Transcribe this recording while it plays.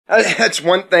That's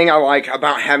one thing I like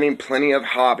about having plenty of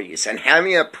hobbies and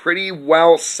having a pretty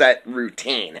well set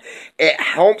routine. It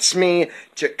helps me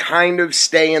to kind of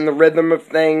stay in the rhythm of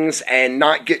things and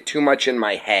not get too much in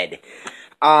my head.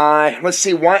 Let's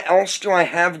see, what else do I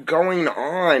have going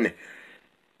on?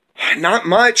 Not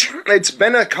much. It's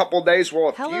been a couple days, well,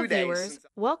 a Hello few days. viewers,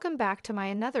 welcome back to my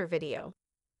another video.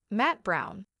 Matt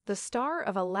Brown, the star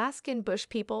of Alaskan Bush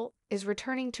People, is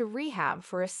returning to rehab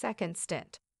for a second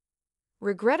stint.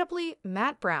 Regrettably,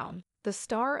 Matt Brown, the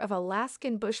star of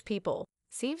Alaskan Bush People,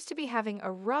 seems to be having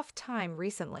a rough time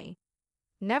recently.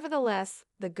 Nevertheless,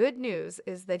 the good news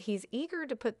is that he's eager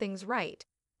to put things right,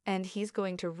 and he's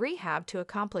going to rehab to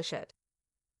accomplish it.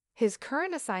 His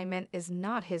current assignment is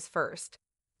not his first.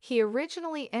 He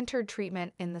originally entered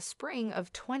treatment in the spring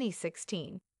of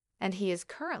 2016, and he is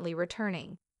currently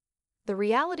returning. The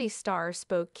reality star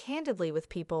spoke candidly with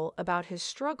people about his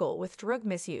struggle with drug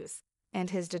misuse and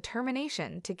his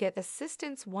determination to get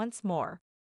assistance once more.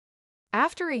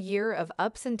 After a year of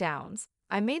ups and downs,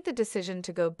 I made the decision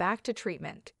to go back to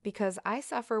treatment because I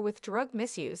suffer with drug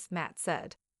misuse, Matt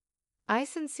said. I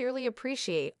sincerely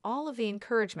appreciate all of the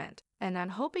encouragement, and I'm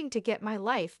hoping to get my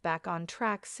life back on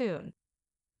track soon.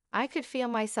 I could feel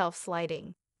myself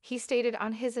sliding, he stated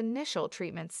on his initial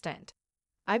treatment stint.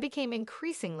 I became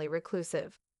increasingly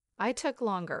reclusive. I took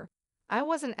longer. I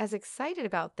wasn't as excited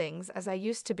about things as I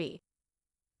used to be.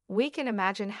 We can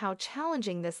imagine how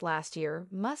challenging this last year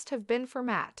must have been for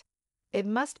Matt. It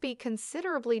must be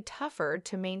considerably tougher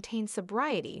to maintain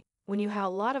sobriety when you have a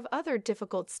lot of other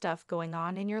difficult stuff going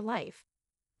on in your life.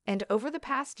 And over the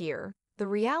past year, the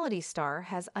reality star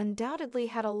has undoubtedly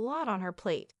had a lot on her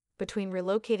plate between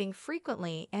relocating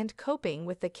frequently and coping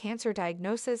with the cancer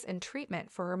diagnosis and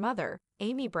treatment for her mother,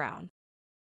 Amy Brown.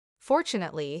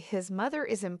 Fortunately, his mother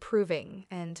is improving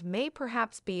and may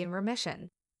perhaps be in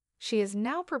remission. She is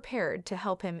now prepared to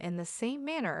help him in the same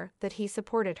manner that he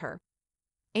supported her.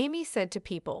 Amy said to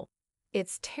People,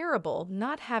 "It's terrible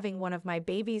not having one of my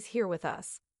babies here with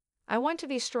us. I want to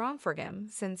be strong for him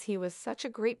since he was such a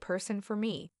great person for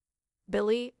me.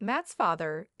 Billy, Matt's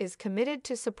father, is committed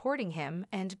to supporting him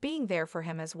and being there for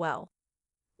him as well.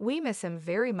 We miss him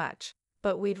very much,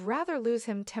 but we'd rather lose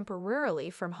him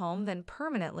temporarily from home than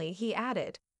permanently," he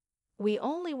added. "We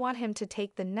only want him to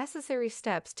take the necessary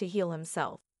steps to heal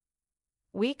himself."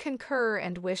 We concur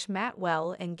and wish Matt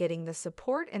well in getting the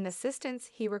support and assistance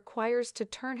he requires to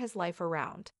turn his life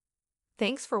around.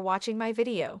 Thanks for watching my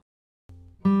video.